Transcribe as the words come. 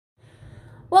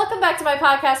Welcome back to my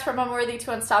podcast, From Unworthy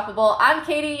to Unstoppable. I'm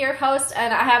Katie, your host,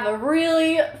 and I have a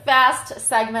really fast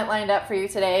segment lined up for you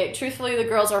today. Truthfully, the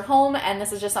girls are home, and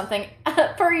this is just something,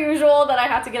 per usual, that I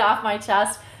have to get off my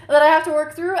chest, that I have to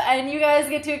work through, and you guys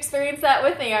get to experience that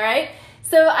with me, all right?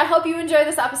 So I hope you enjoy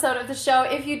this episode of the show.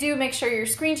 If you do, make sure you're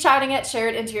screenshotting it, share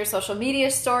it into your social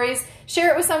media stories,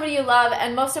 share it with somebody you love,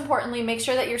 and most importantly, make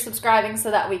sure that you're subscribing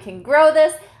so that we can grow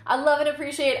this. I love and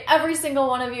appreciate every single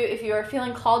one of you. If you are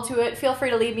feeling called to it, feel free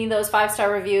to leave me those 5-star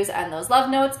reviews and those love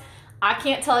notes. I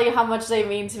can't tell you how much they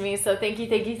mean to me, so thank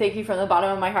you from the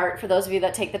bottom of my heart for those of you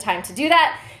that take the time to do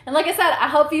that. And like I said, I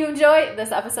hope you enjoy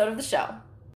this episode of the show.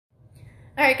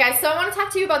 All right, guys, so I want to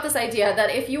talk to you about this idea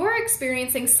that if you are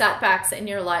experiencing setbacks in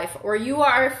your life, or you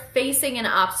are facing an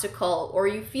obstacle, or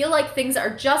you feel like things are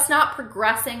just not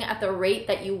progressing at the rate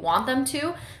that you want them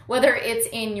to, whether it's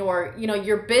in your,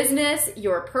 your business,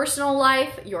 your personal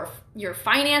life, your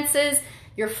finances,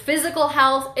 your physical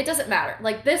health, it doesn't matter.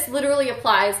 Like, this literally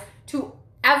applies to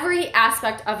every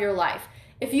aspect of your life.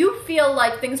 If you feel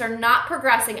like things are not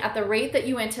progressing at the rate that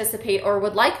you anticipate or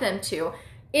would like them to,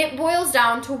 it boils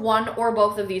down to one or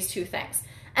both of these two things.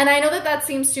 And I know that that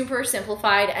seems super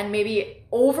simplified and maybe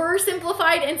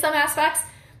oversimplified in some aspects,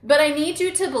 but I need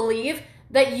you to believe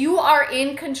that you are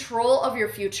in control of your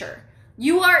future.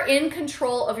 You are in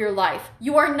control of your life.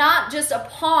 You are not just a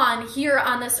pawn here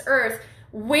on this earth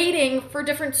waiting for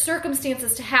different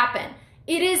circumstances to happen.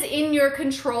 It is in your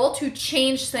control to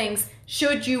change things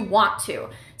should you want to.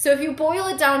 So if you boil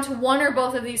it down to one or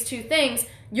both of these two things,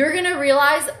 you're gonna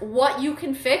realize what you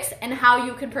can fix and how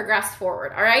you can progress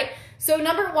forward, all right? So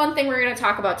number one thing we're gonna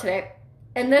talk about today,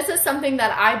 and this is something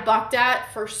that I bucked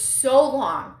at for so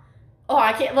long.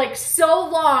 Oh, so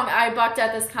long I bucked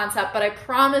at this concept, but I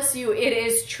promise you it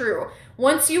is true.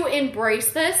 Once you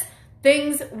embrace this,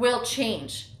 things will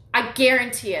change. I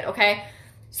guarantee it, okay?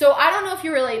 So I don't know if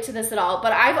you relate to this at all,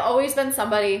 but I've always been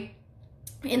somebody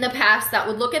in the past that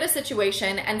would look at a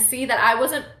situation and see that I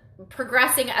wasn't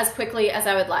progressing as quickly as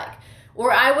I would like,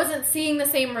 or I wasn't seeing the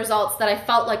same results that I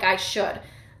felt like I should.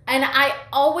 And I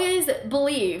always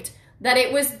believed that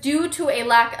it was due to a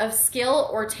lack of skill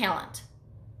or talent.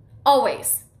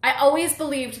 Always. I always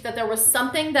believed that there was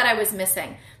something that I was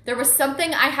missing. There was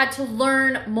something I had to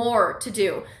learn more to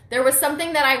do. There was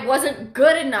something that I wasn't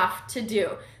good enough to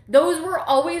do. Those were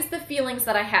always the feelings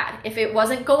that I had. If it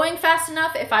wasn't going fast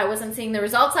enough, if I wasn't seeing the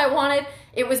results I wanted,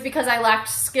 it was because I lacked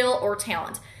skill or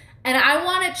talent. And I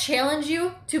want to challenge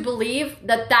you to believe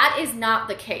that that is not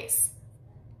the case.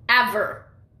 Ever.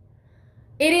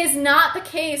 It is not the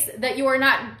case that you are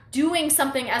not doing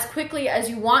something as quickly as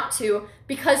you want to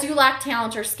because you lack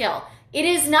talent or skill. It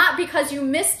is not because you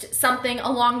missed something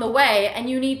along the way and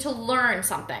you need to learn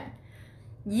something.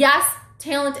 Yes,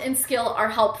 talent and skill are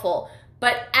helpful,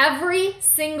 but every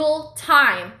single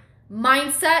time,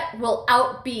 mindset will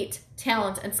outbeat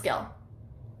talent and skill.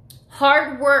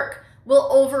 Hard work will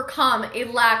overcome a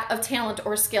lack of talent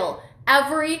or skill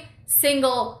every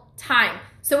single time.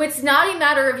 So it's not a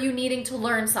matter of you needing to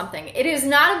learn something. It is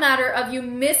not a matter of you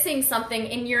missing something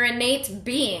in your innate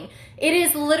being. It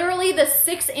is literally the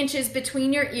 6 inches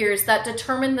between your ears that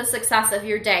determine the success of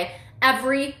your day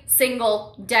every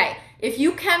single day. If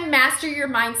you can master your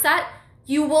mindset,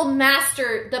 you will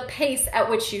master the pace at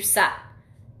which you set.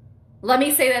 Let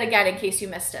me say that again in case you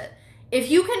missed it. If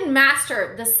you can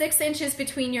master the 6 inches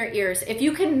between your ears, if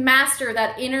you can master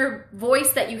that inner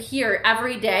voice that you hear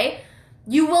every day,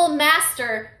 you will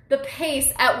master the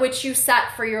pace at which you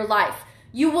set for your life.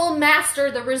 You will master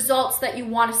the results that you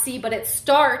want to see, but it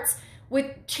starts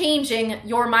with changing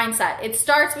your mindset. It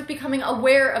starts with becoming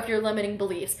aware of your limiting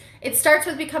beliefs. It starts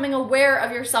with becoming aware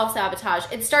of your self-sabotage.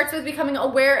 It starts with becoming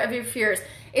aware of your fears.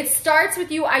 It starts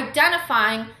with you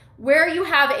identifying where you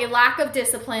have a lack of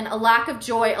discipline, a lack of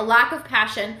joy, a lack of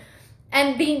passion,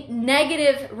 and the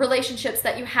negative relationships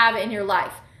that you have in your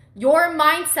life. Your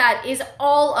mindset is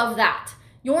all of that.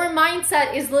 Your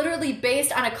mindset is literally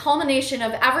based on a culmination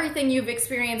of everything you've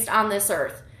experienced on this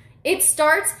earth. It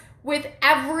starts with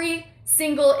every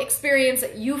single experience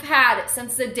that you've had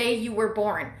since the day you were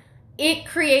born. It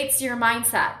creates your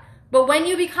mindset. But when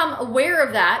you become aware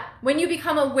of that, when you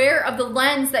become aware of the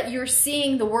lens that you're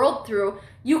seeing the world through,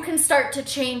 you can start to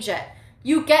change it.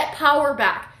 You get power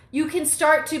back. You can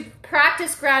start to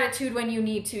practice gratitude when you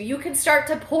need to. You can start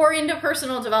to pour into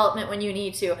personal development when you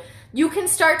need to. You can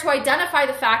start to identify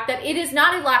the fact that it is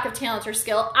not a lack of talent or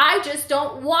skill. I just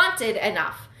don't want it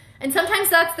enough. And sometimes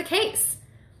that's the case.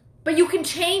 But you can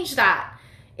change that.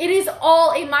 It is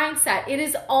all a mindset. It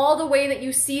is all the way that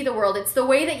you see the world. It's the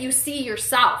way that you see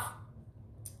yourself.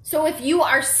 So if you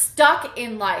are stuck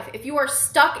in life, if you are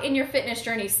stuck in your fitness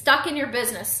journey, stuck in your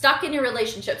business, stuck in your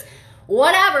relationships,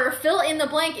 whatever, fill in the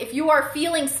blank, if you are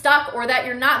feeling stuck or that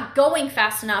you're not going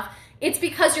fast enough, it's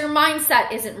because your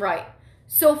mindset isn't right.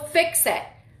 So fix it.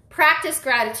 Practice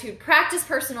gratitude, practice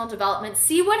personal development.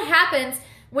 See what happens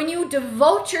when you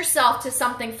devote yourself to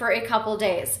something for a couple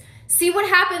days. See what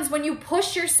happens when you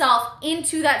push yourself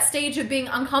into that stage of being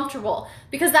uncomfortable,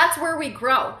 because that's where we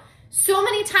grow. So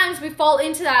many times we fall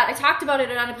into that. I talked about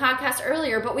it on a podcast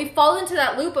earlier, but we fall into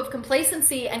that loop of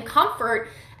complacency and comfort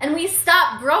and we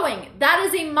stop growing. That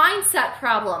is a mindset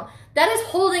problem. That is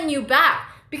holding you back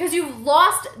because you've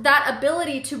lost that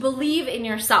ability to believe in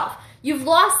yourself. You've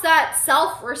lost that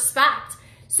self-respect.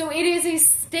 So it is a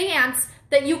stance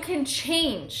that you can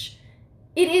change.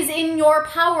 It is in your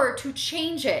power to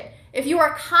change it. If you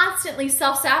are constantly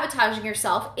self-sabotaging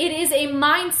yourself, it is a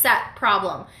mindset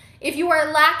problem. If you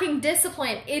are lacking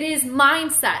discipline, it is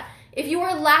mindset. If you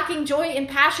are lacking joy and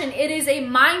passion, it is a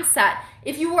mindset.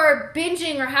 If you are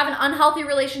binging or have an unhealthy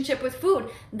relationship with food,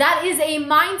 that is a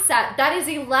mindset. That is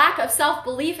a lack of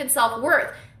self-belief and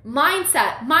self-worth.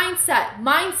 Mindset, mindset,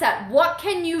 mindset. What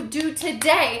can you do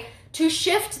today to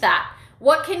shift that?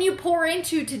 What can you pour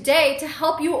into today to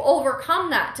help you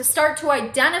overcome that, to start to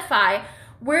identify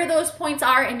where those points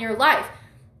are in your life?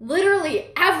 Literally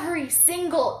every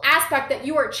single aspect that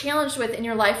you are challenged with in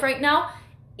your life right now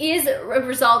is a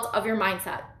result of your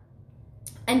mindset.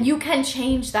 And you can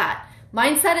change that.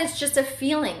 Mindset is just a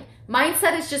feeling.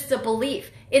 Mindset is just a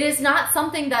belief. It is not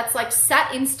something that's like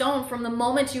set in stone from the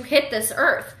moment you hit this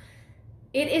earth.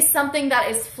 It is something that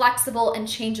is flexible and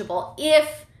changeable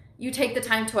if you take the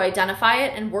time to identify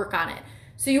it and work on it.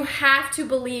 So you have to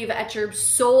believe at your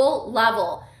soul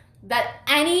level that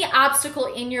any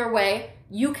obstacle in your way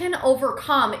you can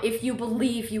overcome if you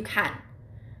believe you can.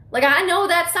 Like, I know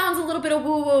that sounds a little bit of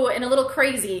woo-woo and a little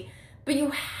crazy, but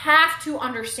you have to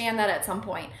understand that at some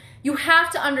point. You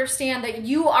have to understand that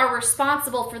you are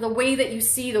responsible for the way that you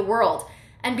see the world.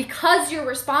 And because you're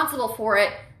responsible for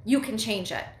it, you can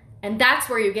change it. And that's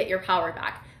where you get your power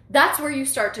back. That's where you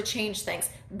start to change things.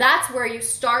 That's where you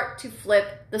start to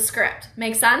flip the script.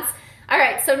 Make sense? All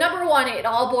right, so number one, it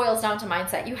all boils down to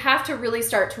mindset. You have to really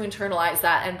start to internalize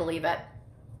that and believe it.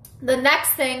 The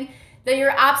next thing that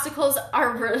your obstacles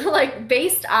are like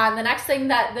based on, the next thing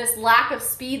that this lack of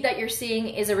speed that you're seeing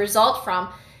is a result from,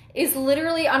 is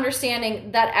literally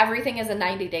understanding that everything is a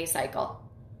 90-day cycle.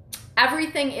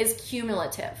 Everything is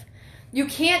cumulative. You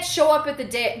can't show up at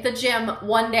the gym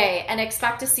one day and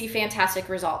expect to see fantastic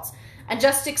results and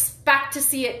just expect to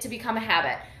see it to become a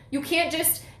habit. You can't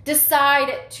just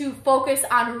decide to focus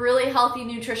on really healthy,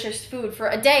 nutritious food for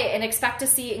a day and expect to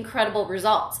see incredible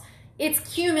results.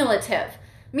 It's cumulative,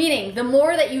 meaning the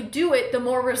more that you do it, the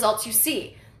more results you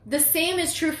see. The same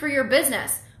is true for your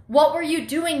business. What were you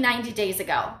doing 90 days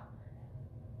ago?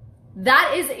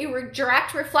 That is a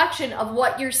direct reflection of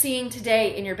what you're seeing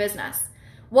today in your business.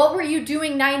 What were you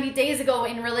doing 90 days ago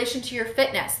in relation to your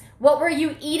fitness? What were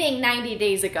you eating 90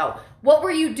 days ago? What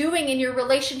were you doing in your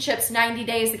relationships 90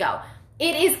 days ago?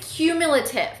 It is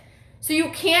cumulative. So you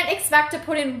can't expect to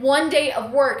put in one day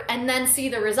of work and then see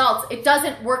the results. It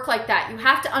doesn't work like that. You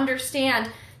have to understand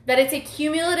that it's a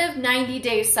cumulative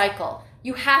 90-day cycle.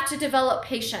 You have to develop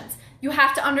patience. You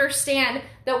have to understand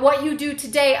that what you do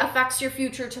today affects your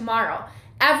future tomorrow.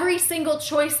 Every single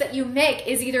choice that you make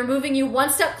is either moving you one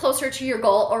step closer to your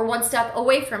goal or one step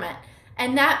away from it.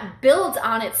 And that builds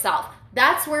on itself.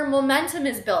 That's where momentum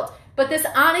is built. But this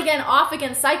on again, off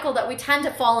again cycle that we tend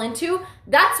to fall into,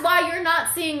 that's why you're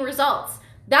not seeing results.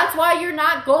 That's why you're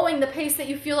not going the pace that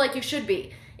you feel like you should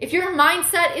be. If your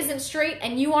mindset isn't straight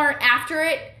and you aren't after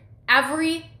it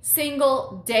every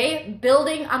single day,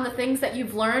 building on the things that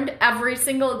you've learned every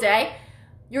single day,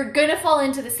 you're gonna fall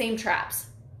into the same traps.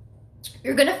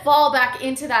 You're gonna fall back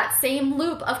into that same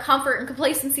loop of comfort and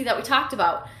complacency that we talked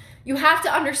about. You have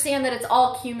to understand that it's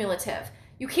all cumulative.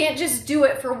 You can't just do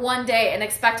it for one day and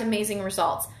expect amazing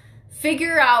results.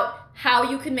 Figure out how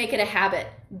you can make it a habit.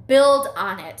 Build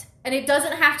on it. And it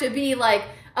doesn't have to be like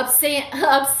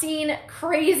obscene,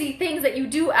 crazy things that you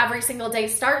do every single day.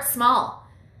 Start small.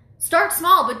 Start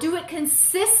small, but do it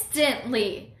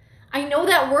consistently. I know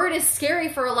that word is scary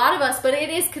for a lot of us, but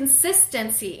it is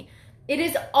consistency. It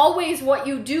is always what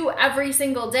you do every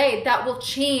single day that will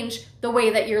change the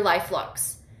way that your life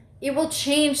looks. It will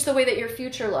change the way that your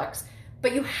future looks.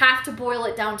 But you have to boil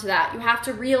it down to that. You have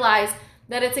to realize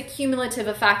that it's a cumulative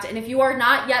effect. And if you are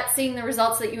not yet seeing the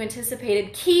results that you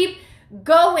anticipated, keep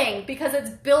going because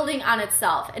it's building on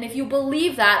itself. And if you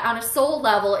believe that on a soul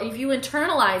level, if you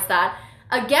internalize that,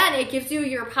 again, it gives you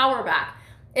your power back.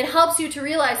 It helps you to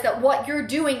realize that what you're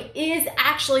doing is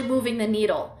actually moving the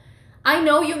needle. I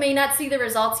know you may not see the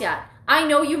results yet. I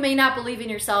know you may not believe in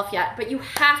yourself yet, but you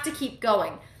have to keep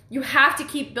going. You have to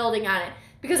keep building on it,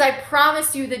 because I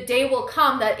promise you the day will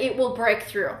come that it will break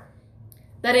through,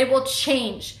 that it will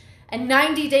change. And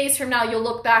 90 days from now, you'll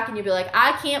look back and you'll be like,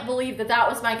 I can't believe that that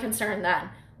was my concern then.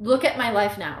 Look at my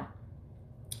life now.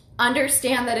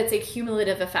 Understand that it's a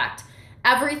cumulative effect.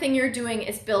 Everything you're doing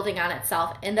is building on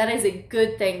itself, and that is a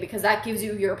good thing because that gives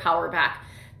you your power back.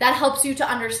 That helps you to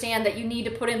understand that you need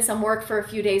to put in some work for a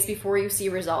few days before you see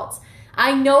results.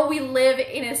 I know we live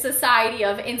in a society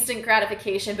of instant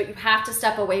gratification, but you have to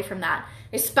step away from that,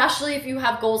 especially if you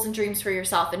have goals and dreams for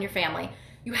yourself and your family.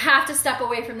 You have to step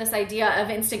away from this idea of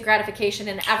instant gratification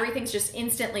and everything's just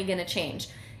instantly going to change.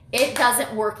 It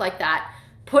doesn't work like that.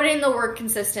 Put in the work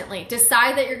consistently.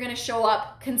 Decide that you're going to show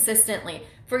up consistently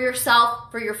for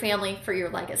yourself, for your family, for your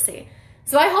legacy.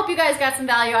 So I hope you guys got some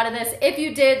value out of this. If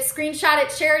you did, screenshot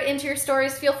it, share it into your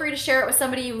stories. Feel free to share it with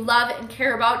somebody you love and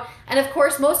care about. And of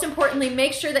course, most importantly,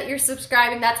 make sure that you're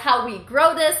subscribing. That's how we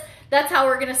grow this. That's how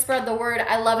we're going to spread the word.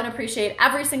 I love and appreciate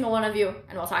every single one of you,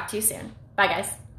 and we'll talk to you soon. Bye, guys.